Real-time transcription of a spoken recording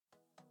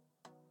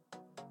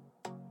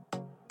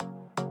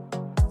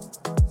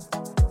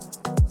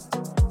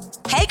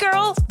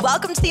girl.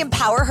 Welcome to the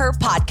Empower Her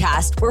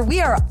podcast, where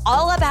we are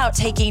all about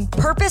taking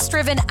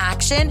purpose-driven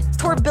action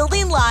toward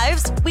building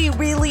lives we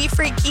really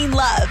freaking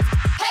love.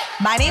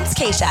 My name's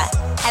Keisha,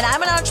 and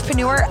I'm an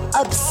entrepreneur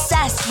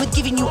obsessed with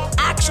giving you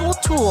actual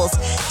tools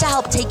to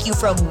help take you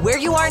from where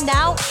you are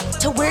now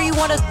to where you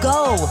want to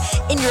go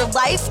in your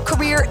life,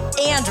 career,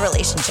 and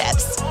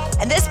relationships.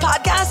 And this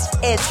podcast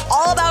is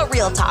all about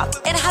real talk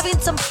and having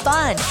some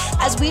fun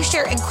as we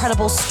share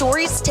incredible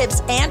stories,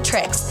 tips, and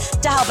tricks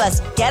to help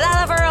us get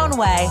out of our own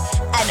way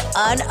and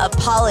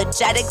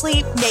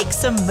unapologetically make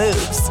some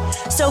moves.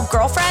 So,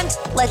 girlfriend,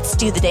 let's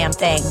do the damn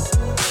thing.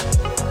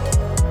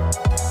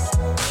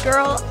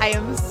 Girl, I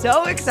am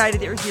so excited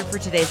that you're here for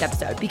today's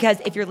episode because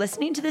if you're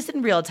listening to this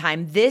in real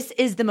time, this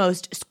is the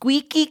most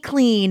squeaky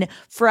clean,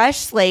 fresh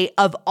slate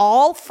of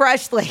all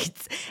fresh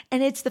slates.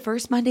 And it's the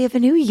first Monday of a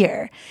new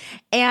year.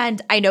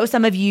 And I know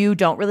some of you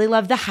don't really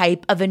love the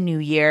hype of a new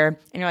year.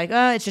 And you're like,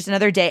 oh, it's just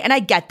another day. And I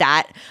get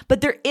that.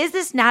 But there is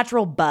this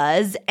natural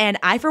buzz. And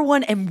I, for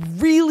one, am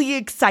really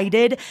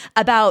excited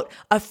about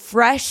a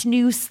fresh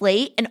new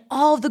slate and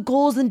all of the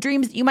goals and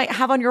dreams that you might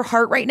have on your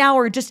heart right now,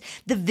 or just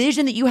the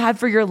vision that you have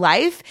for your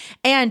life.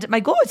 And my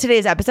goal with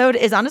today's episode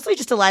is honestly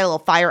just to light a little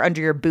fire under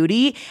your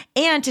booty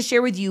and to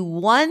share with you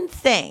one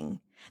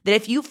thing that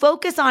if you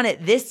focus on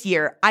it this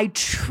year, I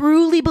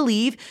truly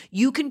believe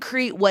you can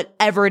create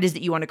whatever it is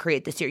that you want to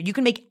create this year. You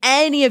can make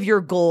any of your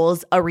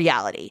goals a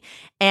reality.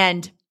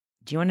 And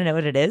do you want to know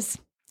what it is?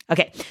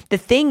 Okay, the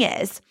thing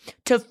is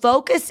to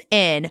focus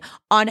in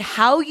on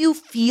how you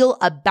feel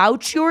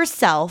about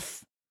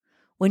yourself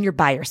when you're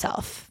by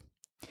yourself.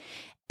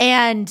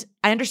 And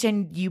I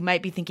understand you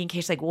might be thinking,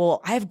 Keish, like,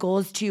 well, I have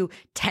goals to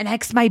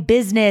 10x my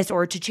business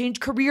or to change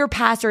career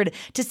paths or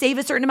to save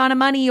a certain amount of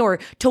money or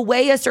to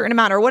weigh a certain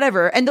amount or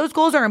whatever. And those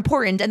goals are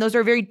important and those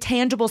are very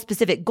tangible,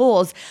 specific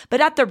goals.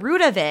 But at the root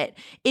of it,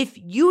 if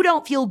you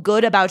don't feel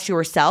good about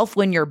yourself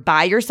when you're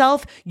by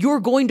yourself, you're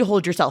going to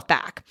hold yourself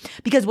back.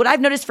 Because what I've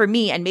noticed for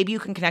me, and maybe you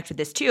can connect with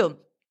this too,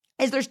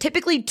 is there's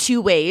typically two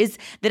ways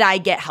that I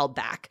get held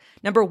back.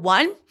 Number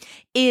one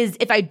is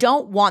if I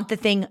don't want the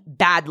thing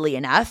badly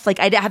enough, like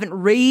I haven't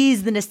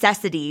raised the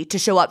necessity to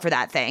show up for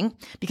that thing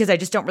because I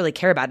just don't really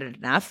care about it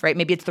enough, right?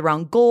 Maybe it's the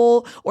wrong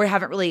goal or I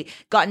haven't really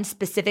gotten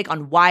specific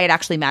on why it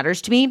actually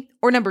matters to me.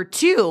 Or number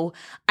two,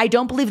 I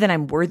don't believe that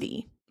I'm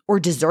worthy or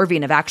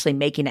deserving of actually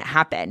making it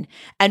happen.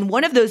 And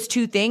one of those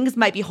two things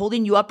might be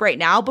holding you up right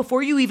now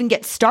before you even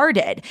get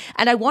started.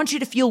 And I want you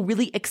to feel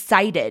really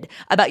excited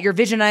about your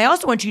vision. I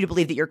also want you to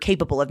believe that you're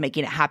capable of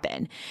making it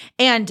happen.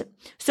 And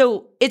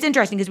so it's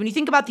interesting because when you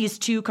think about these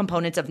two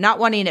components of not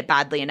wanting it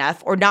badly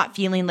enough or not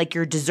feeling like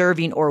you're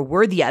deserving or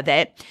worthy of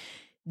it,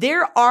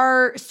 there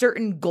are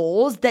certain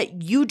goals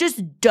that you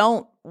just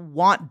don't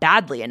want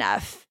badly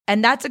enough.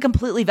 And that's a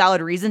completely valid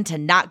reason to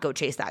not go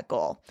chase that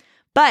goal.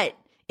 But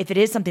if it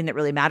is something that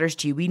really matters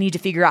to you, we need to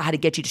figure out how to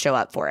get you to show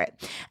up for it.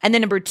 And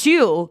then number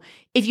two,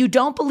 if you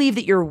don't believe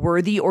that you're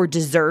worthy or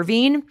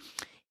deserving,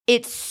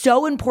 it's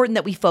so important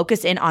that we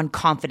focus in on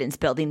confidence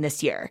building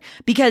this year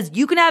because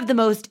you can have the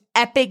most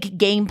epic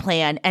game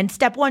plan and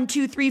step 1,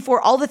 2, 3, 4,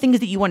 all the things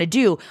that you want to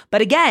do.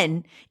 But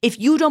again, if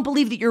you don't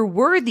believe that you're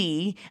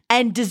worthy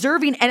and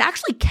deserving and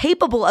actually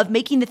capable of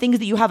making the things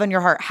that you have on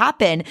your heart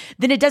happen,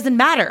 then it doesn't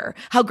matter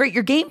how great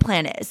your game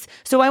plan is.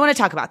 So I want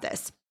to talk about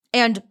this.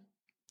 And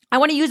I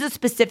want to use a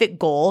specific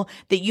goal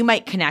that you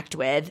might connect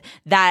with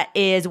that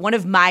is one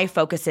of my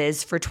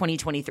focuses for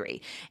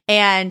 2023.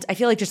 And I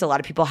feel like just a lot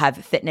of people have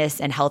fitness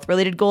and health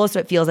related goals, so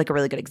it feels like a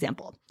really good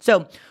example.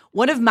 So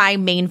one of my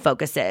main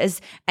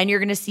focuses, and you're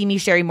going to see me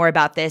sharing more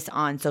about this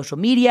on social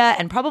media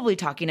and probably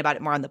talking about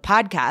it more on the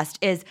podcast,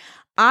 is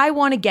I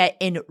want to get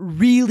in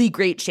really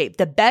great shape,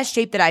 the best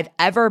shape that I've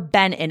ever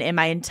been in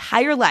my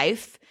entire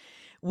life,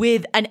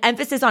 with an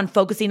emphasis on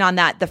focusing on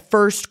that the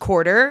first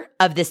quarter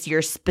of this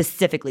year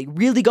specifically,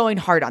 really going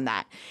hard on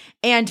that.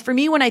 And for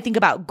me, when I think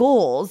about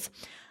goals,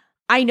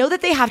 I know that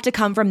they have to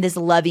come from this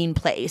loving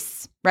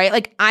place, right?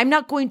 Like I'm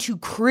not going to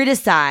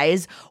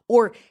criticize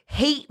or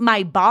hate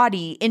my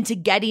body into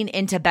getting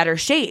into better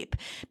shape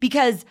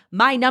because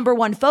my number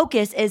one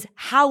focus is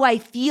how I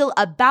feel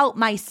about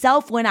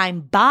myself when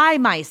I'm by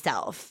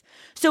myself.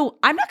 So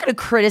I'm not going to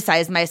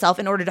criticize myself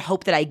in order to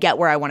hope that I get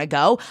where I want to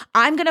go.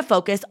 I'm going to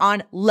focus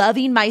on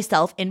loving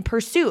myself in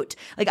pursuit.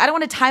 Like I don't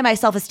want to tie my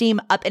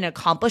self-esteem up in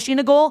accomplishing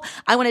a goal.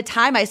 I want to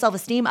tie my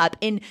self-esteem up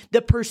in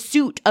the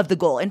pursuit of the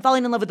goal and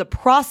falling in love with the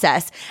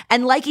process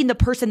and liking the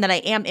person that I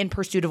am in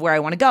pursuit of where I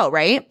want to go,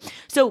 right?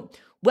 So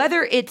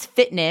whether it's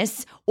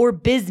fitness or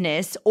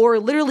business or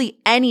literally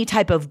any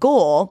type of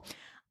goal,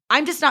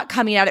 I'm just not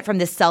coming at it from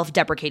this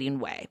self-deprecating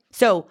way.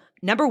 So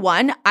number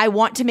one, I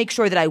want to make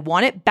sure that I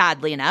want it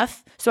badly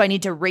enough. So I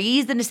need to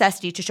raise the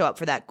necessity to show up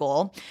for that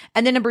goal.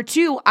 And then number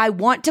two, I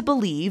want to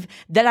believe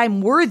that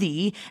I'm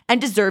worthy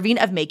and deserving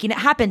of making it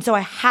happen. So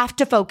I have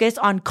to focus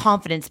on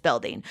confidence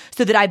building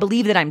so that I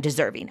believe that I'm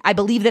deserving. I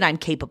believe that I'm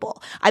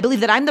capable. I believe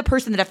that I'm the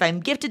person that if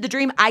I'm gifted the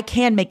dream, I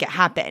can make it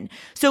happen.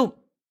 So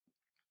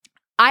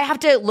I have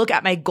to look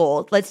at my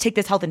goal. Let's take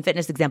this health and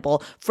fitness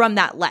example from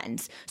that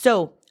lens.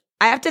 So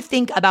I have to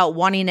think about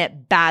wanting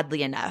it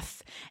badly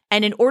enough.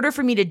 And in order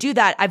for me to do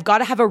that, I've got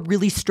to have a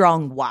really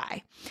strong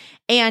why.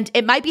 And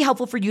it might be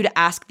helpful for you to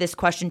ask this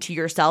question to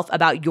yourself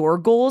about your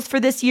goals for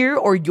this year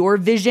or your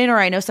vision. Or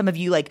I know some of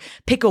you like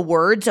pick a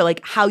word. So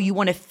like how you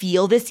want to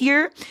feel this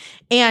year.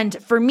 And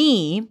for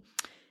me,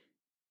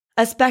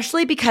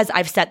 especially because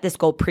I've set this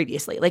goal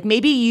previously. Like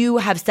maybe you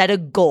have set a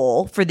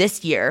goal for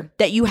this year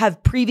that you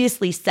have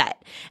previously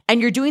set,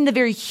 and you're doing the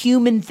very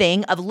human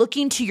thing of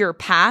looking to your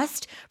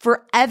past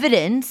for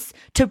evidence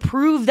to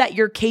prove that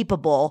you're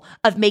capable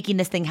of making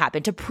this thing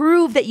happen, to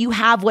prove that you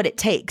have what it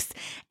takes.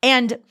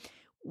 And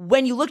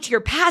when you look to your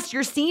past,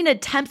 you're seeing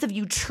attempts of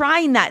you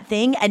trying that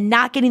thing and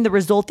not getting the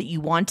result that you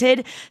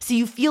wanted. So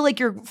you feel like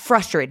you're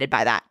frustrated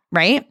by that,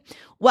 right?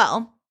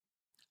 Well,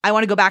 I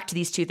want to go back to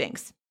these two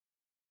things.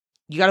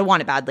 You got to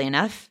want it badly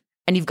enough,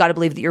 and you've got to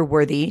believe that you're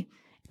worthy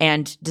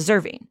and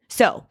deserving.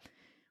 So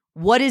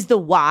what is the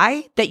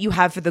why that you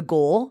have for the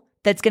goal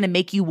that's going to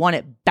make you want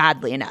it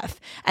badly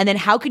enough? And then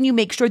how can you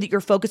make sure that you're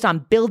focused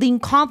on building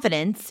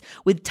confidence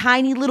with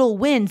tiny little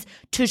wins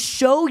to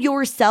show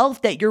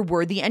yourself that you're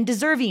worthy and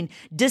deserving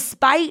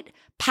despite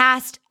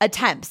past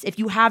attempts if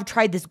you have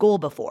tried this goal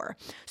before?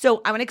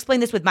 So I want to explain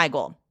this with my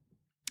goal.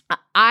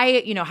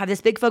 I, have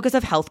this big focus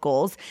of health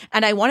goals,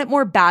 and I want it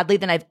more badly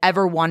than I've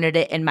ever wanted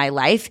it in my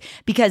life,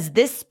 because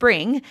this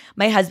spring,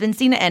 my husband,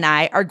 Sina, and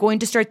I are going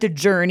to start the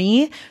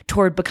journey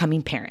toward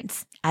becoming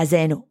parents. As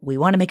in, we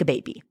want to make a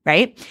baby,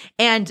 right?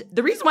 And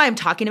the reason why I'm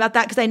talking about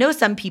that, because I know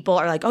some people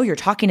are like, oh, you're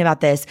talking about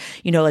this,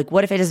 like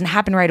what if it doesn't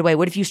happen right away?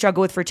 What if you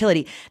struggle with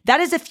fertility? That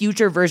is a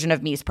future version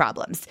of me's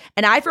problems.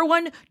 And I, for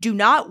one, do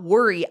not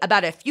worry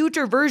about a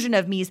future version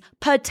of me's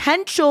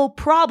potential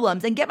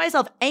problems and get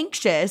myself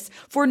anxious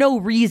for no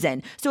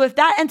reason. So if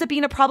that ends up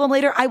being a problem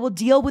later, I will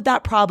deal with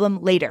that problem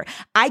later.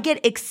 I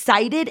get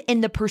excited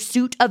in the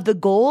pursuit of the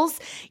goals,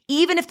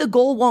 even if the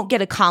goal won't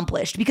get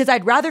accomplished, because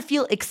I'd rather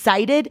feel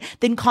excited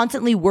than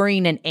constantly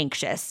worrying and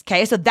anxious.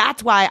 Okay. So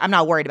that's why I'm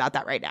not worried about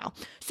that right now.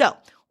 So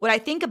what I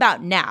think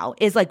about now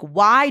is like,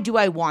 why do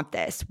I want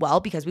this? Well,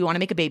 because we want to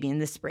make a baby in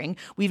the spring.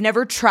 We've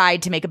never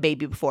tried to make a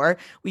baby before.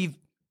 We've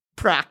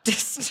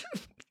practiced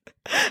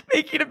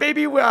making a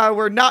baby.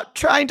 We're not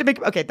trying to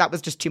make, okay, that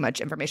was just too much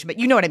information, but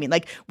you know what I mean?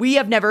 Like we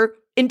have never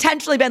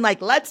intentionally been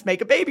like, let's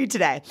make a baby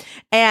today.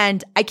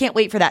 And I can't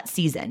wait for that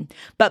season.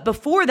 But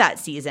before that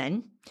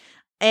season,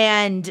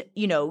 and,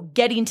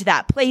 getting to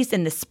that place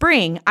in the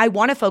spring, I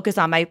want to focus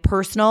on my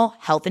personal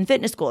health and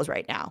fitness goals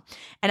right now.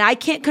 And I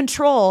can't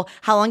control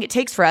how long it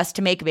takes for us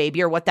to make a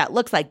baby or what that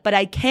looks like, but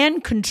I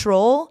can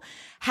control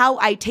how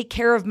I take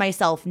care of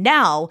myself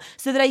now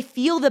so that I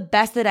feel the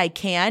best that I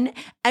can,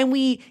 and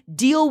we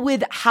deal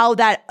with how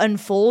that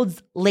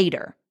unfolds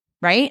later.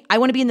 Right? I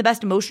want to be in the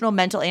best emotional,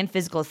 mental, and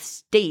physical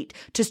state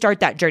to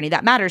start that journey.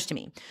 That matters to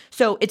me.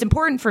 So it's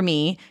important for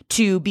me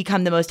to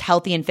become the most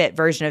healthy and fit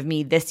version of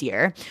me this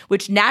year,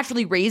 which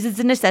naturally raises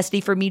the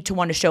necessity for me to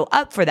want to show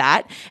up for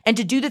that and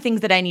to do the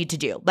things that I need to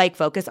do, like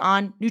focus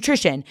on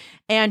nutrition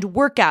and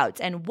workouts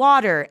and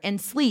water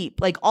and sleep,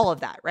 like all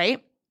of that,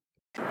 right?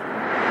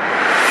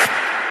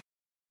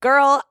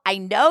 Girl, I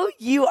know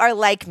you are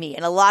like me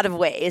in a lot of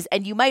ways,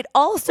 and you might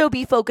also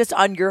be focused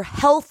on your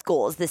health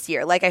goals this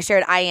year, like I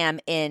shared I am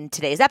in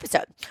today's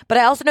episode. But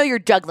I also know you're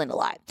juggling a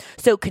lot.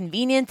 So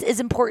convenience is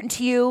important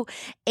to you,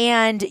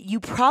 and you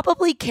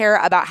probably care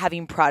about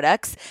having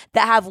products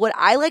that have what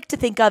I like to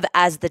think of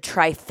as the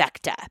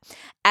trifecta,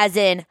 as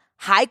in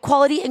high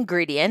quality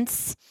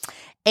ingredients,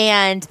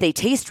 and they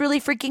taste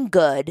really freaking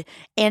good,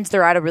 and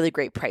they're at a really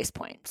great price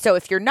point. So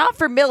if you're not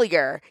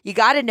familiar, you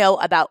got to know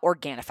about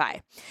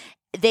Organifi.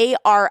 They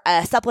are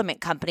a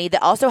supplement company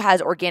that also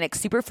has organic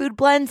superfood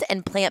blends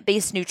and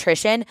plant-based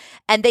nutrition,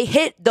 and they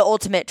hit the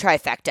ultimate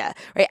trifecta,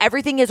 right?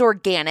 Everything is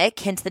organic,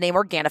 hence the name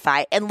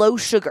Organifi, and low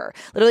sugar.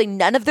 Literally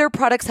none of their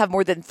products have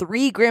more than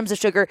 3 grams of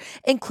sugar,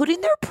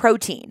 including their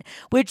protein,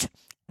 which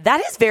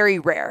that is very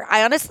rare.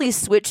 I honestly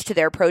switched to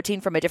their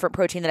protein from a different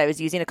protein that I was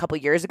using a couple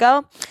years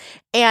ago.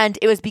 And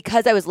it was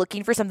because I was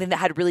looking for something that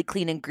had really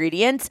clean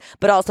ingredients,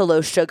 but also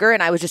low sugar.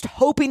 And I was just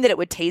hoping that it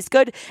would taste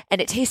good. And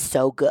it tastes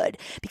so good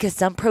because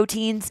some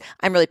proteins,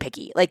 I'm really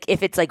picky. Like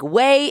if it's like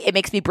whey, it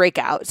makes me break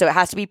out. So it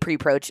has to be pea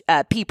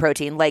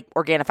protein like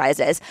Organifi's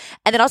is.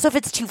 And then also if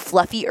it's too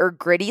fluffy or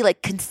gritty,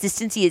 like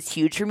consistency is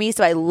huge for me.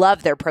 So I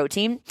love their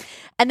protein.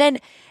 And then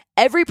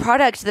every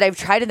product that I've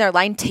tried in their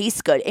line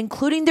tastes good,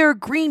 including their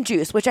green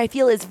juice, which I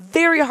feel is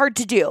very hard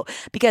to do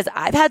because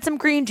I've had some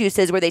green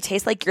juices where they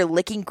taste like you're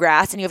licking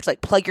grass and you have to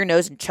like plug your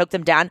nose and choke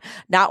them down.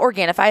 Not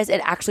Organifi's.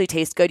 It actually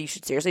tastes good. You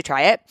should seriously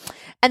try it.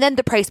 And then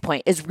the price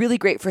point is really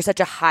great for such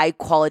a high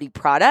quality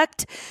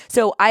product.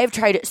 So I've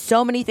tried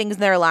so many things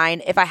in their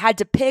line. If I had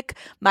to pick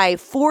my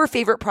 4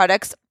 favorite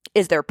products,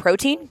 is their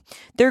protein,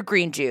 their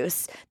green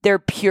juice, their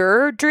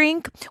pure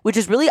drink, which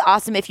is really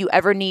awesome if you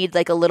ever need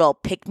like a little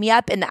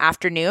pick-me-up in the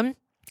afternoon.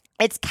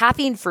 It's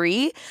caffeine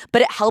free,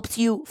 but it helps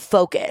you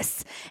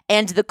focus.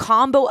 And the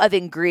combo of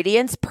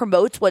ingredients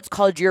promotes what's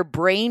called your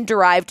brain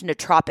derived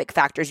nootropic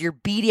factors, your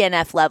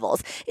BDNF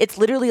levels. It's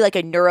literally like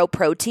a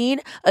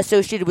neuroprotein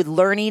associated with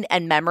learning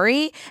and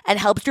memory and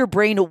helps your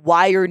brain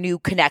wire new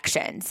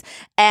connections.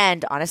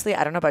 And honestly,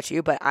 I don't know about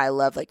you, but I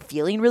love like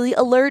feeling really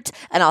alert.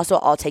 And also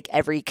I'll take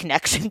every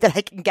connection that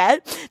I can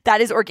get.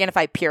 That is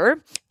Organifi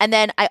Pure. And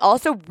then I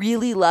also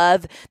really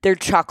love their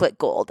chocolate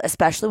gold,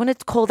 especially when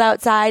it's cold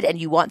outside and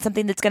you want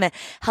something that's going to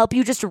help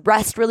you just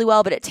rest really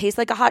well, but it tastes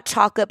like a hot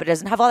chocolate, but it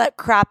doesn't have all that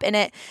crap in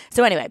it.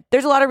 So anyway,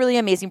 there's a lot of really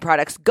amazing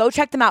products. Go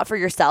check them out for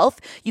yourself.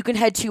 You can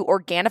head to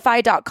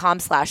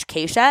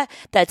Organifi.com/Kacia.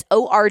 That's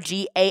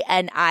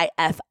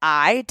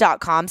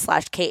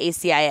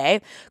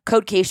Organifi.com/KACIA.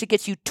 Code Kacia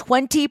gets you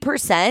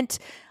 20%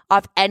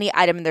 off any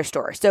item in their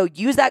store. So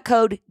use that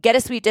code, get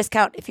a sweet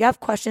discount. If you have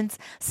questions,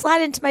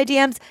 slide into my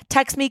DMs,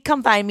 text me,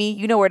 come find me.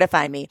 You know where to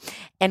find me.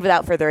 And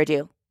without further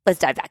ado, let's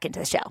dive back into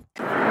the show.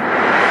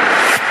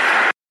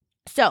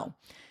 So,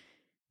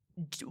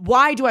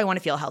 why do I want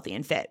to feel healthy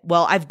and fit?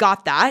 Well, I've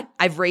got that.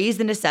 I've raised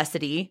the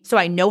necessity, so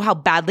I know how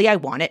badly I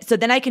want it. So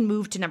then I can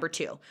move to number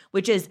 2,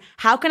 which is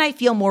how can I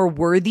feel more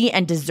worthy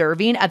and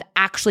deserving of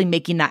actually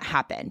making that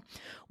happen?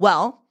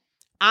 Well,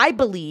 I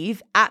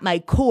believe at my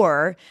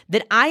core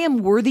that I am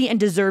worthy and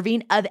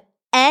deserving of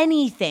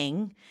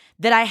anything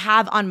that I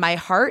have on my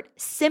heart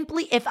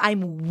simply if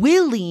I'm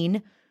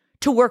willing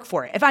to work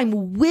for it, if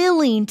I'm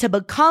willing to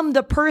become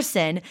the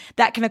person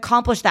that can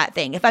accomplish that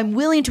thing, if I'm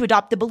willing to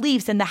adopt the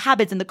beliefs and the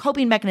habits and the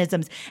coping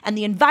mechanisms and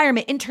the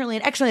environment internally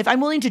and externally, if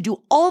I'm willing to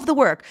do all of the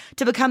work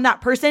to become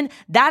that person,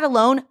 that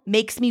alone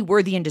makes me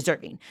worthy and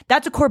deserving.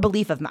 That's a core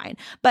belief of mine.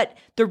 But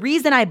the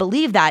reason I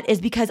believe that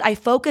is because I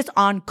focus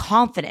on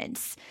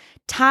confidence.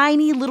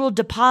 Tiny little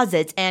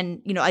deposits.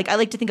 And, I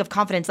like to think of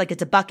confidence like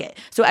it's a bucket.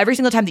 So every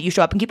single time that you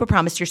show up and keep a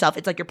promise to yourself,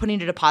 it's like you're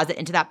putting a deposit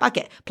into that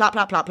bucket. Plop,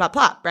 plop, plop, plop,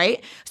 plop,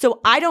 right?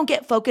 So I don't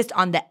get focused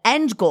on the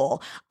end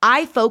goal.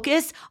 I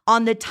focus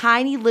on the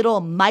tiny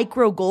little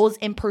micro goals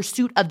in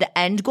pursuit of the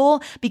end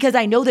goal because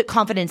I know that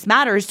confidence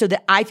matters so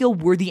that I feel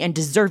worthy and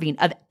deserving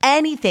of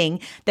anything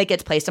that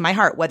gets placed in my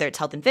heart, whether it's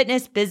health and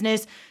fitness,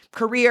 business,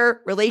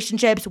 career,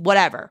 relationships,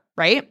 whatever,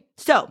 right?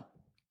 So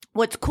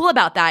what's cool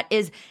about that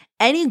is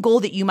any goal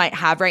that you might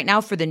have right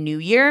now for the new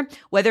year,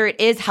 whether it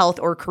is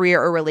health or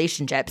career or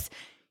relationships,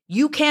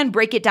 you can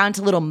break it down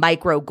to little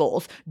micro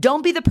goals.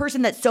 Don't be the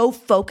person that's so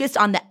focused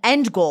on the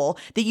end goal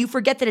that you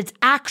forget that it's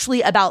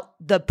actually about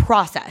the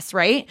process,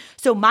 right?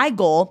 So my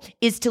goal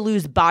is to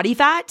lose body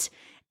fat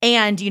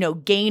and,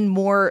 gain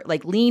more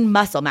like lean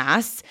muscle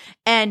mass.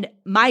 And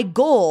my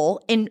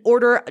goal in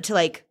order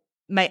to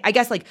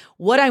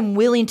what I'm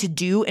willing to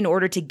do in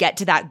order to get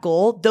to that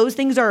goal, those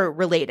things are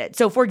related.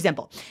 So for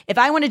example, if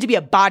I wanted to be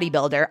a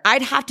bodybuilder,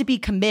 I'd have to be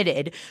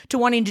committed to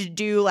wanting to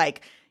do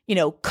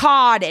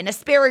cod and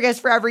asparagus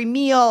for every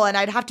meal. And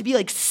I'd have to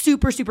be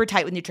super, super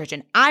tight with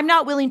nutrition. I'm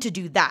not willing to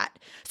do that.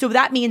 So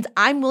that means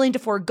I'm willing to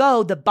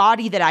forego the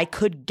body that I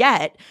could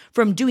get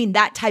from doing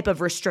that type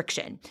of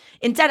restriction.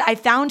 Instead, I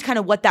found kind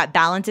of what that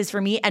balance is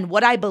for me and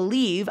what I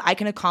believe I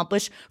can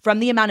accomplish from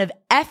the amount of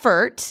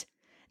effort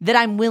that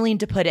I'm willing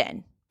to put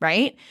in,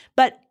 right?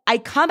 But I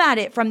come at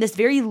it from this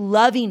very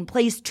loving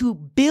place to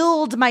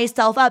build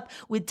myself up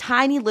with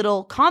tiny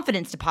little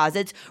confidence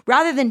deposits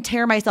rather than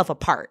tear myself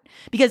apart.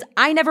 Because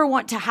I never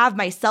want to have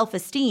my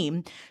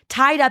self-esteem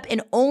tied up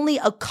in only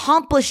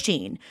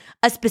accomplishing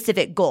a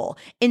specific goal.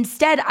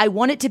 Instead, I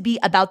want it to be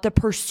about the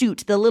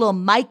pursuit, the little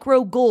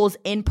micro goals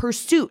in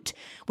pursuit,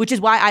 which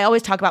is why I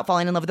always talk about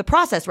falling in love with the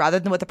process rather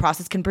than what the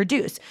process can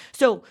produce.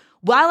 So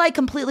while I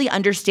completely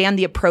understand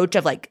the approach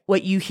of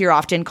what you hear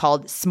often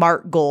called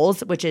SMART goals,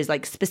 which is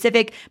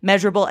specific,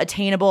 measurable,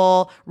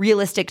 attainable,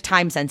 realistic,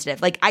 time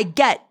sensitive, I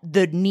get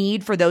the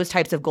need for those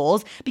types of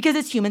goals because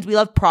as humans, we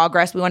love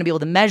progress. We want to be able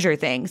to measure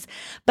things.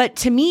 But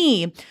to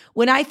me,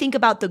 when I think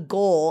about the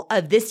goal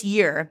of this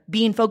year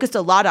being focused a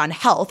lot on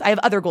health, I have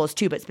other goals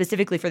too, but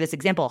specifically for this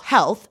example,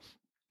 health,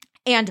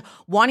 and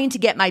wanting to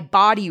get my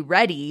body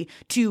ready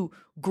to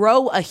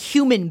grow a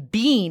human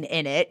being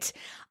in it,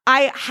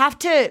 I have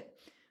to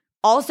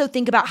also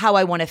think about how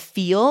I want to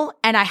feel,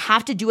 and I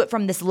have to do it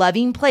from this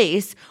loving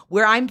place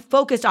where I'm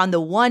focused on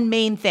the one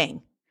main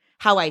thing,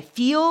 how I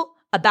feel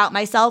about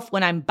myself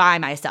when I'm by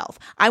myself.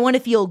 I want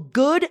to feel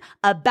good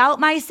about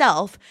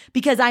myself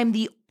because I'm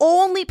the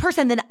only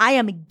person that I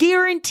am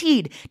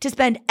guaranteed to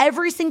spend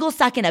every single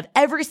second of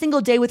every single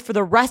day with for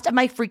the rest of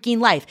my freaking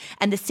life.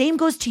 And the same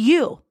goes to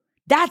you.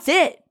 That's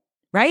it,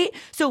 right?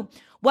 So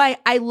why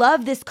I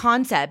love this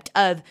concept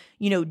of,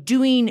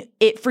 doing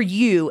it for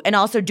you and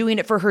also doing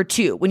it for her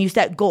too when you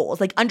set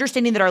goals,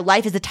 understanding that our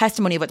life is a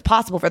testimony of what's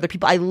possible for other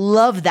people. I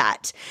love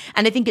that.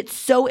 And I think it's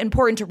so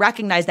important to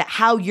recognize that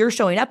how you're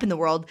showing up in the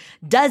world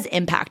does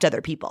impact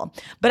other people.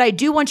 But I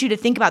do want you to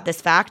think about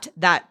this fact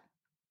that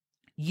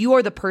you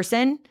are the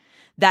person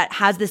that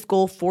has this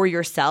goal for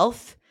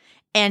yourself,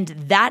 and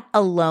that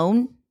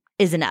alone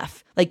is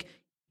enough.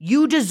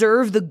 You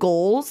deserve the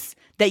goals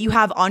that you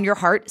have on your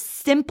heart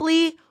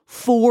simply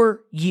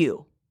for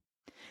you.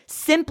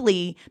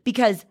 Simply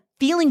because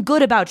feeling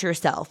good about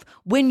yourself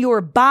when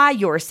you're by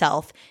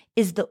yourself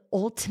is the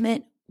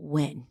ultimate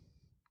win,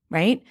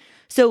 right?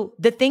 So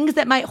the things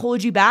that might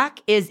hold you back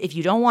is if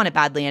you don't want it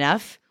badly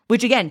enough,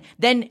 which again,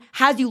 then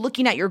has you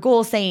looking at your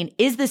goal saying,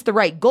 is this the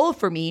right goal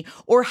for me?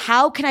 Or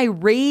how can I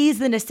raise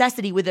the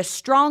necessity with a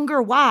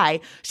stronger why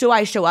so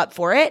I show up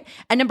for it?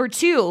 And number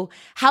two,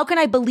 how can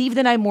I believe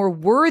that I'm more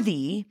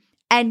worthy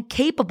and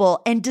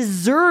capable and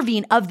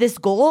deserving of this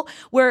goal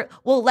where,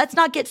 well, let's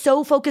not get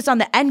so focused on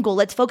the end goal.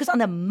 Let's focus on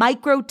the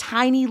micro,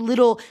 tiny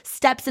little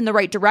steps in the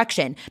right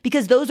direction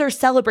because those are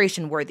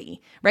celebration worthy,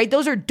 right?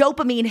 Those are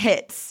dopamine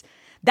hits.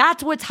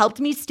 That's what's helped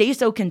me stay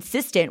so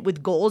consistent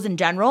with goals in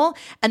general.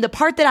 And the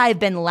part that I've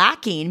been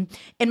lacking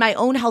in my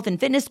own health and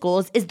fitness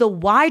goals is the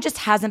why just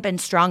hasn't been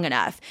strong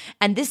enough.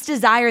 And this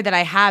desire that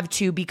I have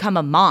to become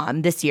a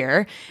mom this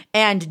year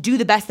and do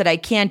the best that I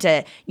can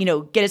to,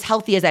 get as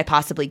healthy as I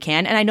possibly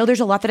can. And I know there's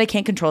a lot that I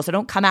can't control, so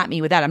don't come at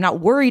me with that. I'm not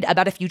worried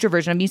about a future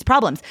version of me's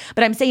problems,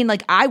 but I'm saying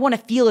I want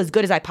to feel as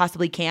good as I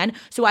possibly can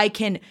so I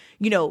can,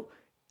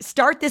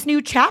 start this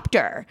new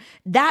chapter.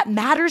 That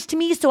matters to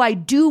me, so I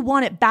do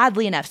want it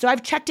badly enough. So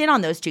I've checked in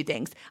on those two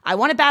things. I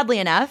want it badly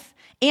enough,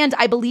 and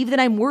I believe that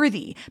I'm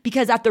worthy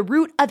because at the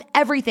root of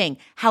everything,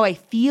 how I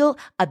feel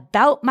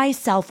about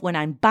myself when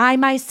I'm by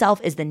myself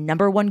is the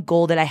number one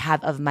goal that I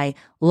have of my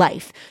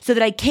life so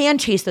that I can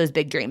chase those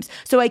big dreams.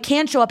 So I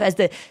can show up as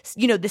the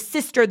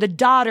sister, the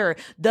daughter,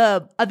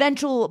 the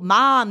eventual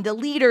mom, the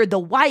leader, the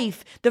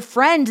wife, the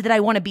friend that I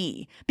want to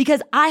be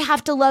because I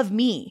have to love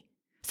me.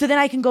 So then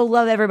I can go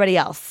love everybody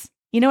else.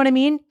 You know what I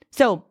mean?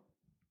 So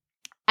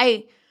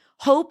I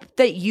hope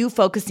that you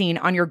focusing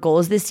on your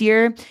goals this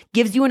year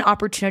gives you an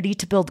opportunity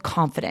to build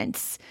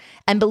confidence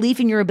and belief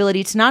in your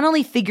ability to not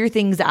only figure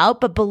things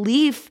out, but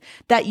belief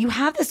that you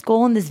have this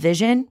goal and this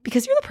vision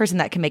because you're the person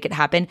that can make it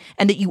happen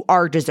and that you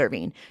are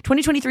deserving.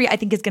 2023, I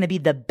think, is going to be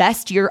the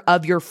best year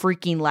of your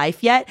freaking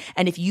life yet.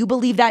 And if you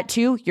believe that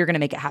too, you're going to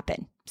make it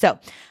happen. So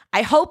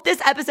I hope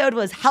this episode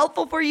was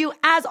helpful for you.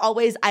 As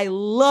always, I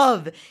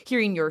love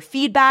hearing your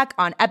feedback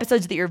on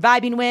episodes that you're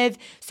vibing with.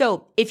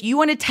 So if you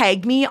want to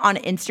tag me on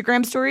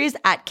Instagram stories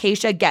at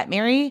Keisha Get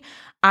Merry,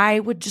 I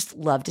would just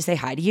love to say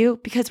hi to you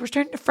because we're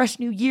starting a fresh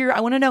new year. I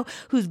want to know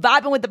who's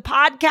vibing with the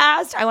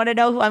podcast. I want to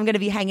know who I'm going to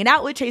be hanging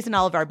out with, chasing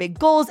all of our big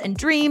goals and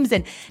dreams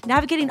and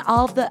navigating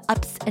all of the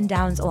ups and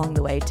downs along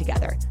the way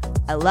together.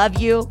 I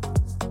love you.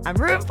 I'm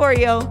rooting for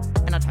you.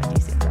 And I'll talk to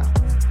you soon, girl.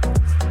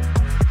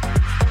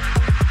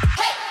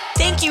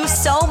 Thank you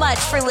so much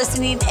for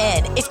listening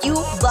in. If you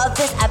love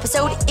this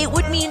episode, it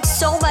would mean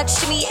so much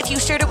to me if you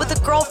shared it with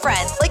a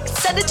girlfriend.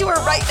 Send it to her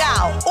right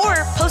now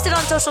or post it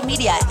on social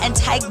media and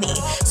tag me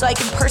so I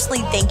can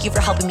personally thank you for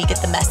helping me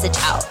get the message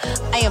out.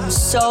 I am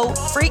so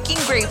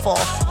freaking grateful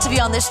to be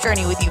on this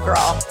journey with you,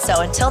 girl.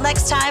 So until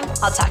next time,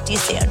 I'll talk to you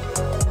soon.